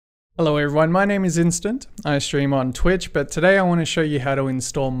Hello everyone, my name is Instant. I stream on Twitch, but today I want to show you how to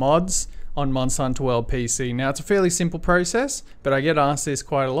install mods on Monster Hunter World PC. Now it's a fairly simple process, but I get asked this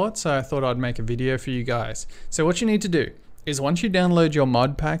quite a lot, so I thought I'd make a video for you guys. So what you need to do is once you download your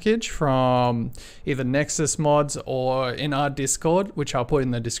mod package from either Nexus Mods or in our Discord, which I'll put in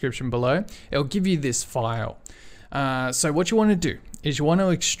the description below, it'll give you this file. So what you want to do is you want to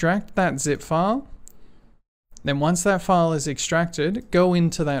extract that zip file. Then once that file is extracted, go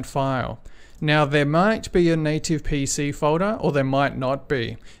into that file. Now there might be a native PC folder or there might not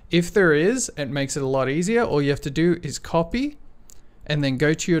be. If there is, it makes it a lot easier. All you have to do is copy and then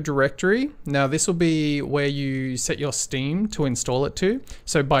go to your directory. Now this will be where you set your Steam to install it to.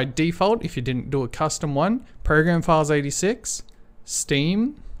 So by default, if you didn't do a custom one, Program Files 86,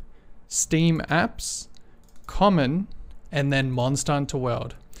 Steam, Steam Apps, Common, and then Monster Hunter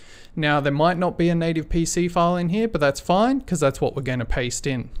World. Now there might not be a native PC file in here, but that's fine because that's what we're going to paste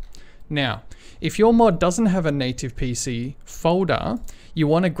in. Now, if your mod doesn't have a native PC folder, you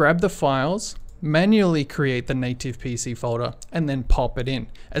want to grab the files, manually create the native PC folder, and then pop it in.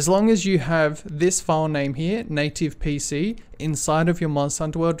 As long as you have this file name here, native PC, inside of your Monster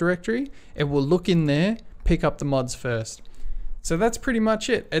Hunter World directory, it will look in there, pick up the mods first. So that's pretty much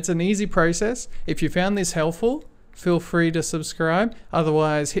it. It's an easy process. If you found this helpful, feel free to subscribe.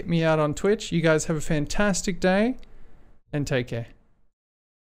 Otherwise, hit me out on Twitch. You guys have a fantastic day and take care.